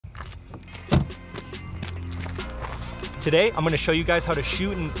Today, I'm gonna show you guys how to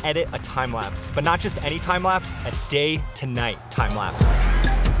shoot and edit a time lapse, but not just any time lapse, a day to night time lapse.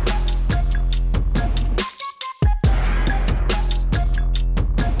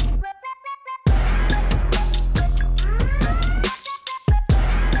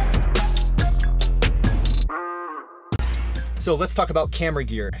 So let's talk about camera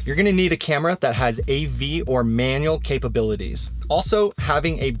gear. You're gonna need a camera that has AV or manual capabilities. Also,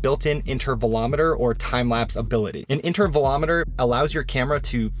 having a built-in intervalometer or time-lapse ability. An intervalometer allows your camera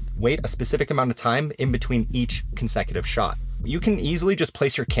to wait a specific amount of time in between each consecutive shot. You can easily just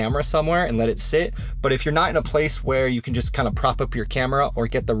place your camera somewhere and let it sit, but if you're not in a place where you can just kind of prop up your camera or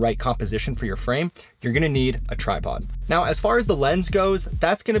get the right composition for your frame, you're gonna need a tripod. Now, as far as the lens goes,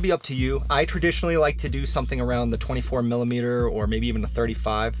 that's gonna be up to you. I traditionally like to do something around the 24mm or maybe even a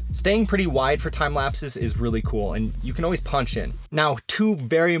 35. Staying pretty wide for time lapses is really cool, and you can always punch in. Now, two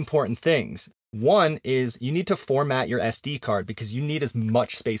very important things. One is you need to format your SD card because you need as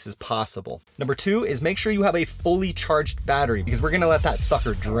much space as possible. Number two is make sure you have a fully charged battery because we're gonna let that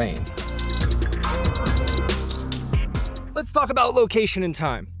sucker drain. Let's talk about location and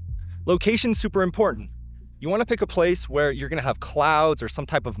time. Location's super important. You wanna pick a place where you're gonna have clouds or some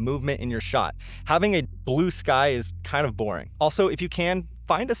type of movement in your shot. Having a blue sky is kind of boring. Also, if you can,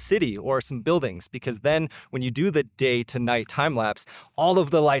 find a city or some buildings, because then when you do the day to night time lapse, all of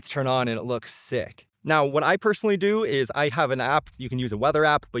the lights turn on and it looks sick. Now, what I personally do is I have an app. You can use a weather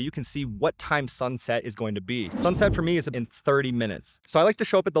app, but you can see what time sunset is going to be. Sunset for me is in 30 minutes. So I like to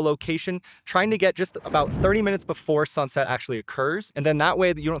show up at the location, trying to get just about 30 minutes before sunset actually occurs. And then that way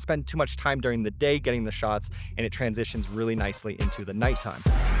you don't spend too much time during the day getting the shots, and it transitions really nicely into the nighttime.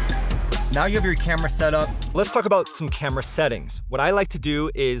 Now you have your camera set up. Let's talk about some camera settings. What I like to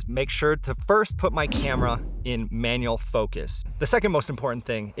do is make sure to first put my camera in manual focus. The second most important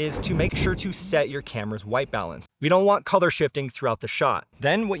thing is to make sure to set your camera's white balance. We don't want color shifting throughout the shot.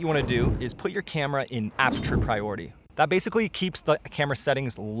 Then what you want to do is put your camera in aperture priority. That basically keeps the camera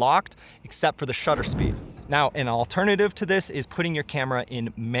settings locked except for the shutter speed. Now, an alternative to this is putting your camera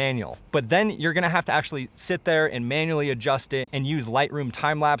in manual, but then you're gonna have to actually sit there and manually adjust it and use Lightroom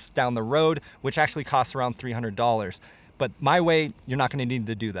time-lapse down the road, which actually costs around $300. But my way, you're not gonna need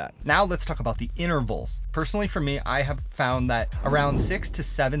to do that. Now let's talk about the intervals. Personally for me, I have found that around 6 to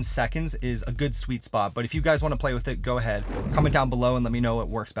 7 seconds is a good sweet spot, but if you guys wanna play with it, go ahead. Comment down below and let me know what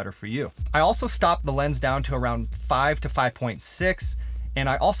works better for you. I also stopped the lens down to around 5 to 5.6, and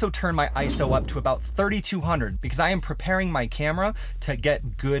I also turn my ISO up to about 3200 because I am preparing my camera to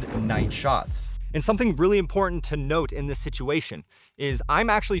get good night shots. And something really important to note in this situation is I'm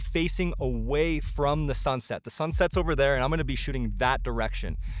actually facing away from the sunset. The sunset's over there and I'm gonna be shooting that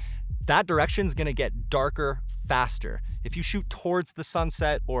direction. That direction is gonna get darker faster. If you shoot towards the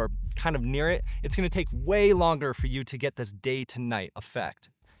sunset or kind of near it, it's gonna take way longer for you to get this day to night effect.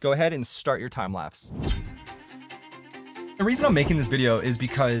 Go ahead and start your time lapse. The reason I'm making this video is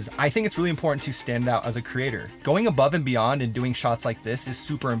because I think it's really important to stand out as a creator. Going above and beyond and doing shots like this is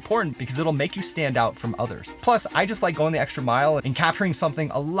super important because it'll make you stand out from others. Plus, I just like going the extra mile and capturing something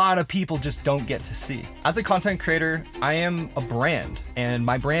a lot of people just don't get to see. As a content creator, I am a brand and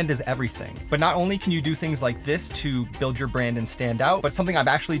my brand is everything. But not only can you do things like this to build your brand and stand out, but something I've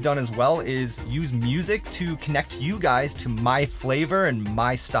actually done as well is use music to connect you guys to my flavor and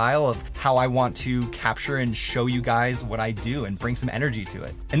my style of how I want to capture and show you guys what I do and bring some energy to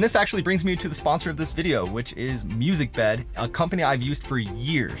it. And this actually brings me to the sponsor of this video, which is MusicBed, a company I've used for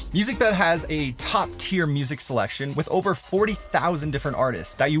years. MusicBed has a top tier music selection with over 40,000 different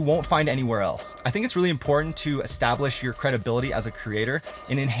artists that you won't find anywhere else. I think it's really important to establish your credibility as a creator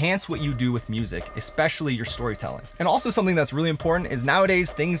and enhance what you do with music, especially your storytelling. And also something that's really important is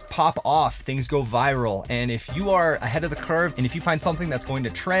nowadays things pop off, things go viral. And if you are ahead of the curve and if you find something that's going to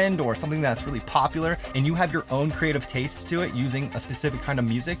trend or something that's really popular and you have your own creative taste to it using a specific kind of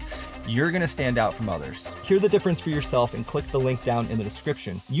music, you're gonna stand out from others. Hear the difference for yourself and click the link down in the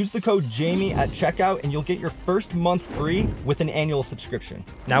description. Use the code Jamie at checkout and you'll get your first month free with an annual subscription.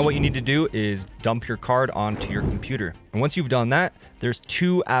 Now what you need to do is dump your card onto your computer. And once you've done that, there's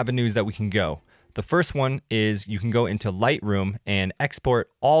two avenues that we can go. The first one is you can go into Lightroom and export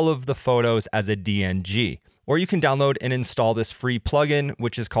all of the photos as a DNG. Or you can download and install this free plugin,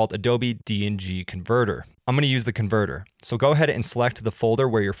 which is called Adobe DNG Converter. I'm gonna use the converter. So go ahead and select the folder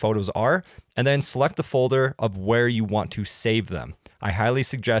where your photos are, and then select the folder of where you want to save them. I highly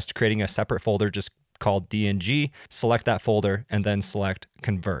suggest creating a separate folder just called DNG, select that folder, and then select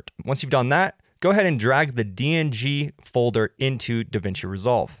Convert. Once you've done that, go ahead and drag the DNG folder into Davinci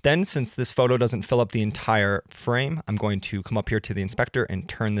Resolve. Then, since this photo doesn't fill up the entire frame, I'm going to come up here to the inspector and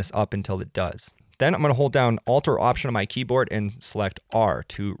turn this up until it does. Then I'm gonna hold down Alt or Option on my keyboard and select R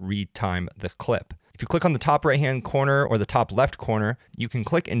to retime the clip. If you click on the top right-hand corner or the top left corner, you can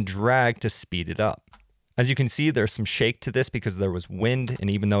click and drag to speed it up. As you can see, there's some shake to this because there was wind, and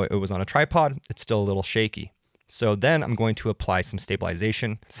even though it was on a tripod, it's still a little shaky. So then I'm going to apply some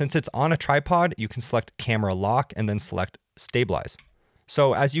stabilization. Since it's on a tripod, you can select camera lock and then select stabilize.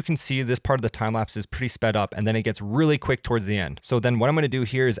 So as you can see, this part of the time lapse is pretty sped up, and then it gets really quick towards the end. So then what I'm gonna do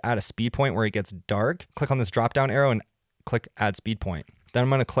here is add a speed point where it gets dark. Click on this drop down arrow and click add speed point. Then I'm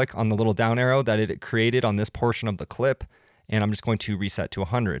gonna click on the little down arrow that it created on this portion of the clip, and I'm just going to reset to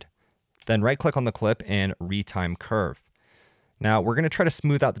 100. Then right click on the clip and retime curve. Now we're gonna try to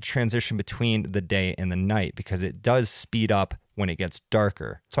smooth out the transition between the day and the night because it does speed up when it gets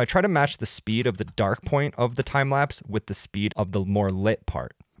darker. So I try to match the speed of the dark point of the time lapse with the speed of the more lit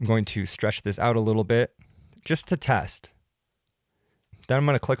part. I'm going to stretch this out a little bit just to test. Then I'm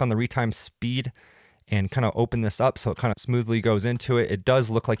gonna click on the retime speed and kind of open this up so it kind of smoothly goes into it. It does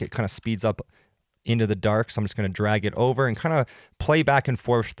look like it kind of speeds up into the dark, so I'm just going to drag it over and kind of play back and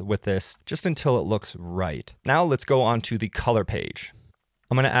forth with this just until it looks right. Now let's go on to the color page.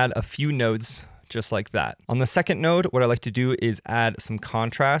 I'm going to add a few nodes just like that. On the second node, what I like to do is add some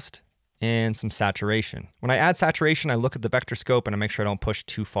contrast and some saturation. When I add saturation, I look at the vector scope and I make sure I don't push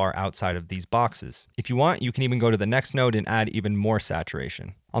too far outside of these boxes. If you want, you can even go to the next node and add even more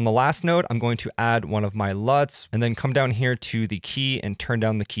saturation. On the last node, I'm going to add one of my LUTs and then come down here to the key and turn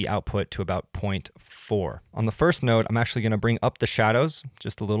down the key output to about 0.4. On the first node, I'm actually going to bring up the shadows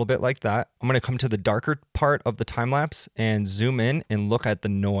just a little bit like that. I'm going to come to the darker part of the time lapse and zoom in and look at the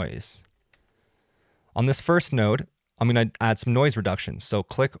noise. On this first node, I'm going to add some noise reduction. So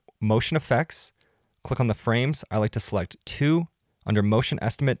click Motion Effects, click on the frames. I like to select 2. Under Motion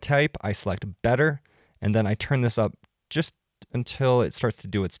Estimate type, I select Better, and then I turn this up just until it starts to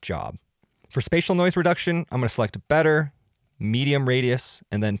do its job. For spatial noise reduction, I'm going to select Better, Medium Radius,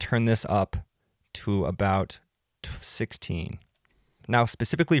 and then turn this up to about 16. Now,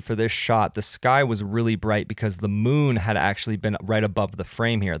 specifically for this shot, the sky was really bright because the moon had actually been right above the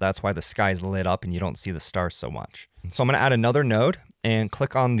frame here. That's why the sky is lit up and you don't see the stars so much. So I'm going to add another node and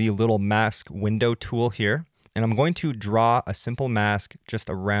click on the little mask window tool here. And I'm going to draw a simple mask just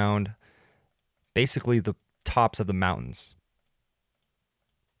around basically the tops of the mountains.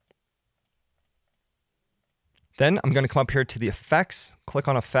 Then I'm going to come up here to the effects, click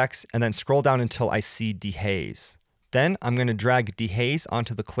on effects, and then scroll down until I see dehaze. Then I'm going to drag dehaze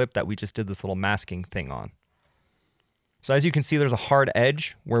onto the clip that we just did this little masking thing on. So as you can see, there's a hard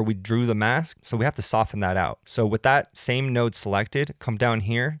edge where we drew the mask, so we have to soften that out. So with that same node selected, come down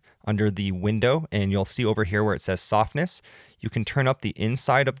here under the window, and you'll see over here where it says softness. You can turn up the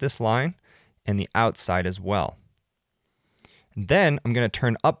inside of this line and the outside as well. Then I'm going to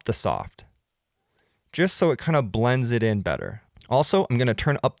turn up the soft, just so it kind of blends it in better. Also, I'm going to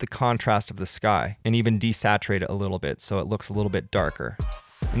turn up the contrast of the sky and even desaturate it a little bit so it looks a little bit darker.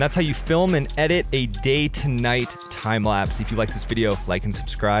 And that's how you film and edit a day to night time lapse. If you like this video, like and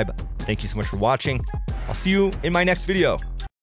subscribe. Thank you so much for watching. I'll see you in my next video.